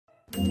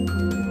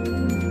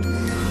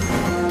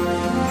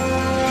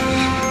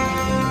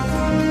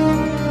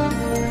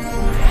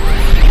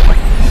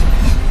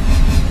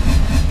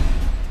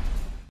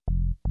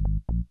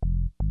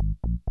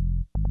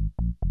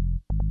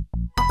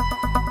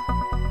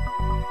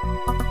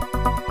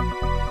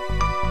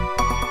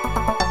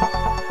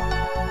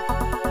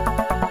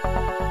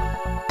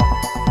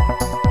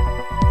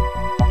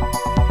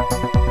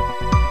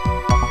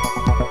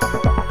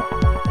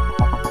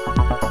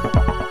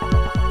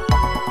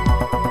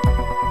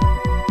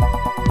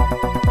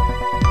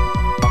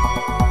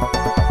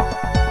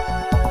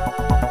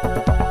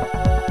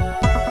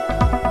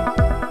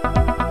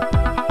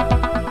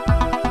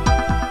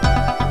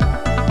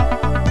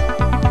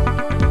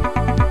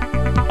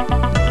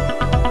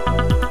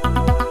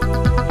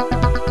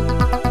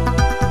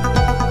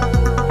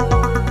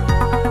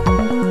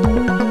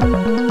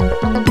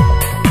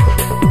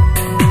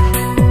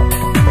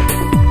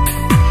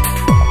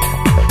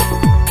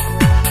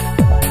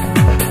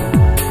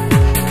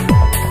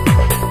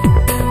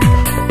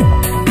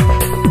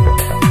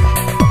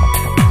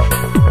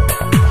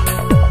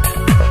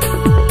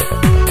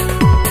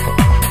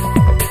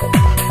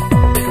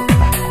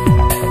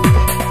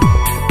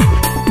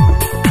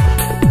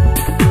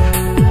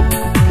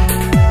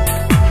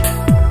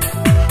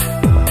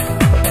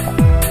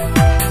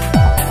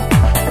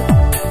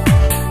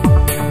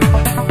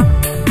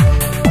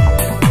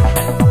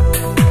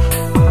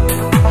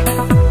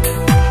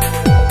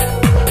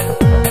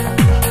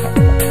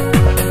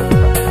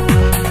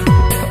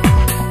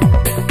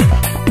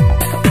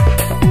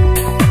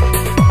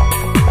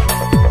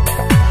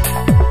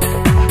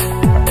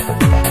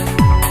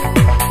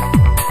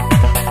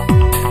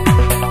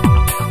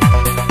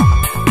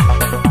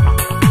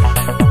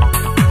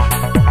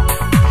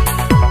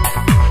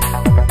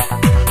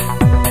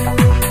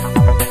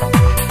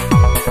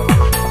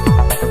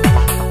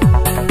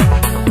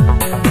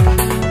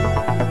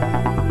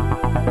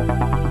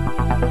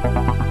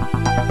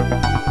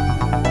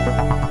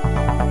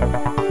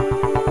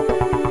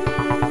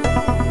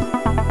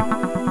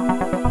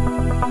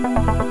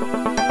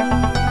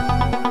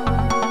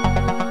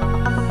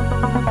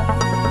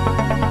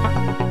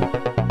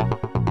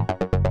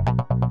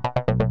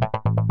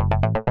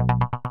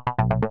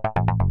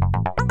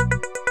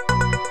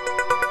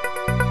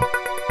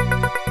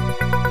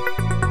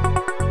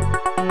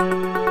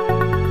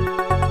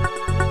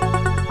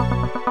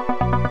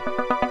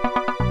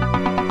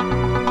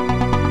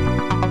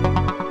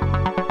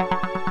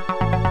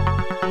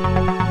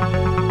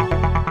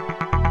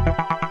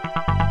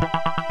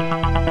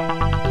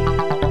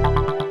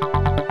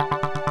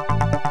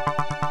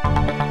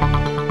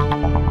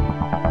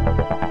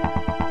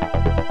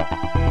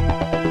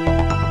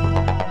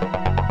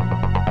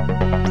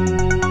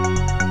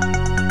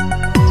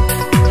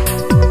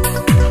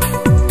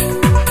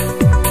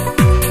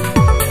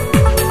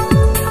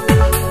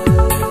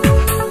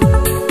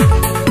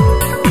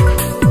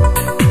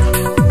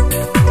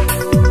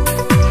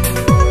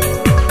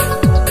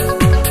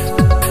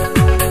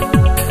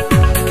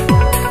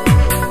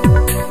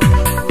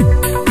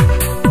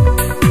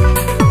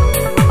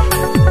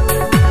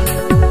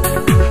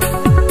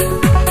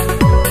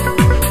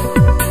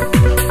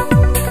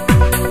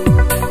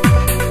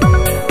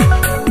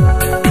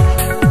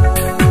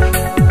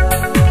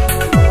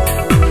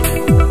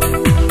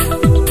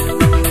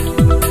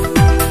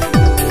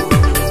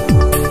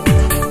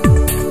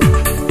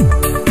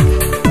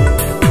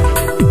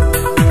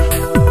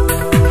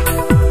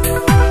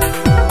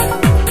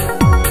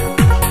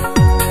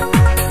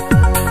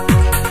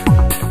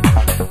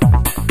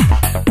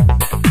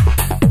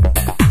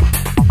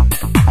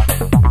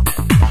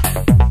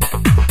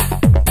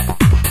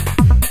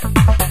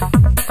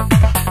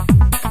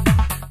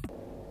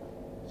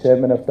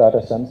Chairman of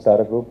Tata Sons,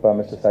 Tata Group,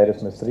 Mr.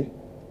 Cyrus Mistry,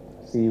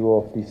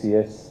 CEO of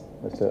TCS,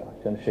 Mr.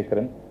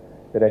 Chandrasekharan,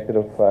 Director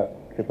of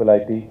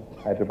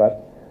IIIT-Hyderabad,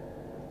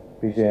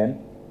 PJN.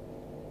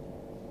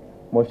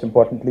 Most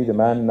importantly, the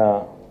man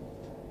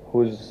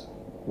who is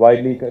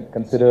widely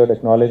considered,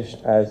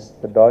 acknowledged as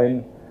the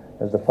doyen,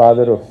 as the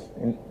father of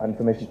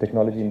information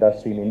technology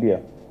industry in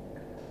India,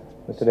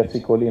 Mr.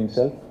 F.C. Kohli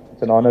himself.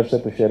 It's an honor, sir,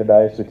 to share a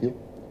dais with you.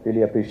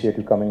 Really appreciate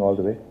you coming all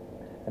the way.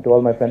 And to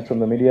all my friends from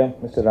the media,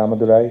 Mr. Rama,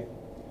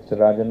 Mr.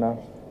 Rajanna,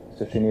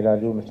 Mr. Srini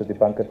Raju, Mr.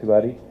 Dipankar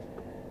Tiwari,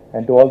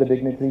 and to all the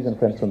dignitaries and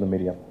friends from the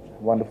media.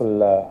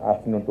 Wonderful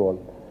afternoon to all.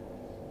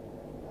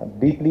 I'm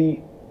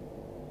deeply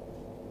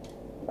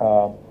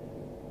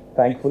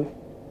thankful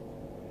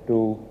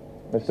to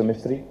Mr.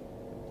 Mistry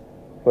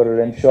for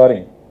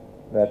ensuring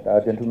that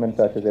our gentlemen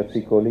such as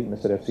F.C. Kohli,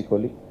 Mr. F.C.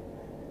 Kohli,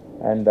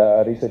 and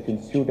a research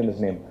institute in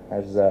his name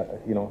has,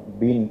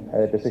 been,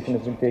 a decision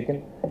has been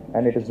taken,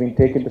 and it has been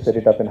taken to set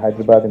it up in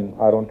Hyderabad in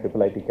our own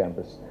IIIT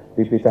campus.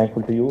 Deeply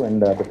thankful to you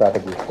and the Tata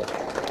Group.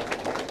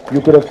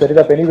 You could have set it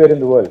up anywhere in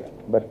the world,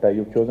 but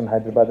you've chosen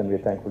Hyderabad, and we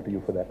are thankful to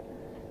you for that.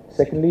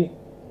 Secondly,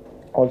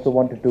 also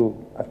wanted to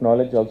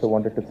acknowledge, also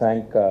wanted to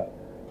thank the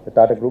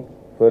Tata Group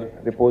for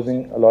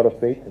reposing a lot of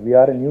faith. We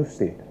are a new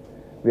state.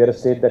 We are a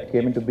state that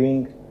came into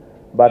being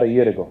about a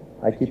year ago.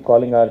 I keep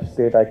calling our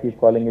state, I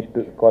keep referring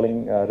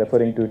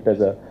to it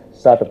as a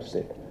startup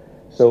state.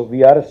 So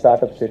we are a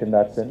startup state in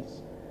that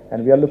sense,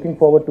 and we are looking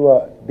forward to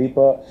a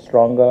deeper,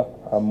 stronger,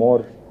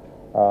 more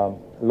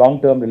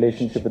long-term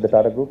relationship with the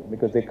Tata Group,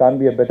 because there can't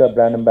be a better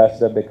brand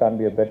ambassador, there can't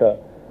be a better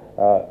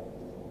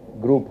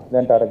group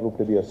than Tata Group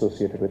to be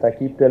associated with. I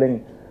keep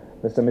telling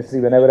Mr.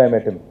 Mistry whenever I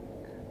met him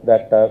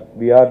that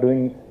we are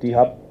doing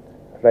T-Hub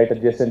right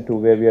adjacent to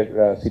where we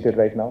are seated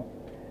right now.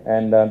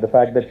 And the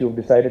fact that you've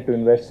decided to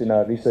invest in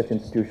a research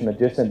institution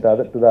adjacent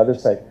to the other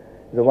side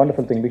is a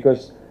wonderful thing,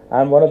 because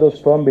I'm one of those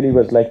firm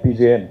believers like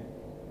PJN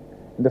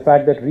in the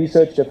fact that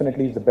research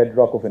definitely is the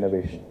bedrock of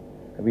innovation.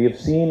 We have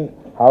seen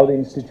how the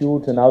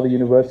institutes and how the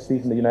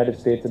universities in the United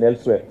States and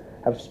elsewhere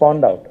have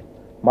spawned out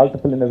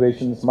multiple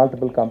innovations,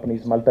 multiple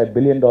companies,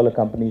 multi-billion-dollar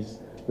companies,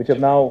 which have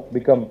now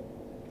become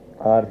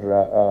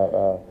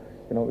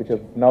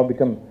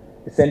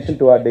essential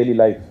to our daily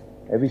life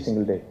every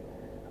single day.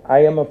 I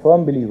am a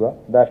firm believer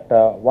that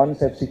once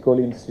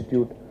Kohli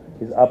Institute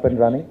is up and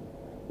running,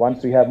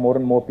 once we have more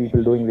and more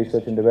people doing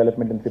research and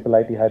development in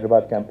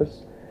IIIT-Hyderabad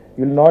campus,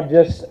 you will not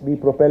just be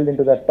propelled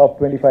into that top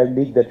 25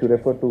 league that you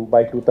refer to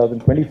by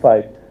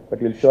 2025,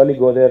 but you'll surely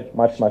go there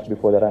much, much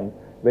before that. I'm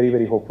very,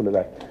 very hopeful of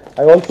that.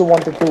 I also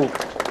wanted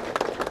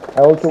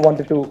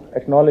to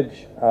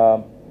acknowledge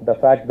the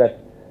fact that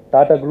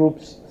Tata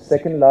Group's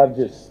second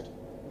largest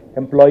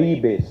employee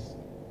base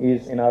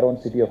is in our own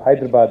city of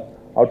Hyderabad,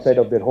 outside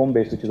of their home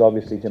base, which is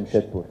obviously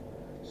Jamshedpur.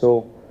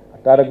 So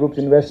Tata Group's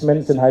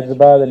investments in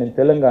Hyderabad and in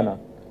Telangana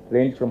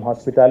range from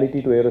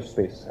hospitality to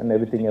aerospace and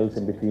everything else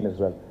in between as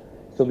well.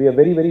 So we are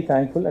very, very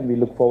thankful, and we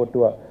look forward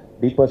to a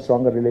deeper,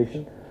 stronger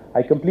relation.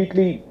 I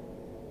completely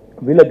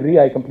will agree,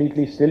 I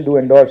completely still do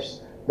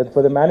endorse that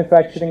for the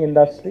manufacturing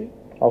industry,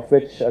 of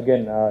which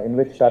again, in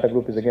which Tata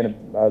Group is again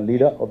a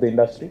leader of the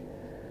industry,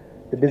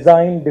 the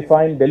design,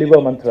 define, deliver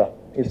mantra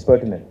is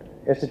pertinent.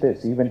 Yes, it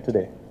is, even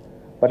today.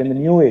 But in the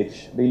new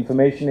age, the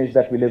information age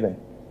that we live in,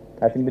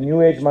 I think the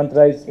new age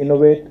mantra is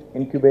innovate,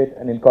 incubate,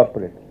 and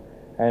incorporate.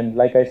 And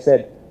like I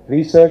said,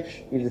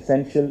 research is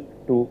essential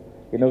to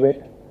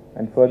innovate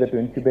and further to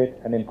incubate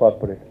and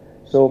incorporate.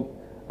 So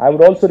I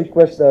would also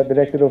request the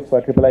director of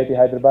IIIT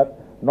Hyderabad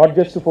not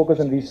just to focus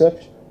on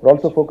research, but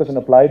also focus on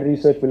applied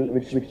research,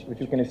 which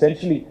we can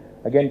essentially,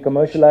 again,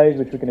 commercialize,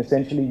 which we can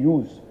essentially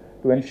use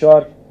to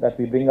ensure that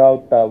we bring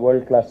out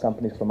world-class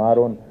companies from our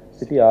own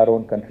city, our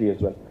own country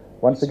as well.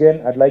 Once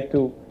again, I'd like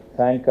to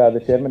thank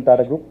the Chairman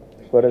Tata Group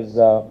for his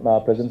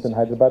presence in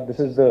Hyderabad. This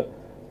is the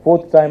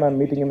 4th time I'm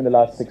meeting him in the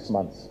last 6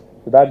 months.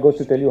 So that goes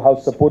to tell you how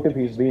supportive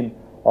he's been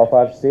of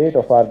our state,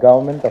 of our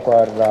government, of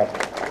our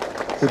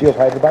city of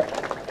Hyderabad.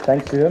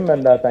 Thanks to him,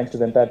 and thanks to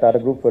the entire Tata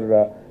Group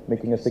for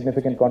making a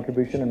significant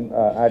contribution and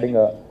adding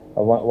a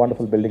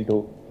wonderful building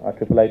to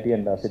IIIT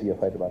and city of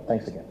Hyderabad.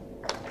 Thanks again.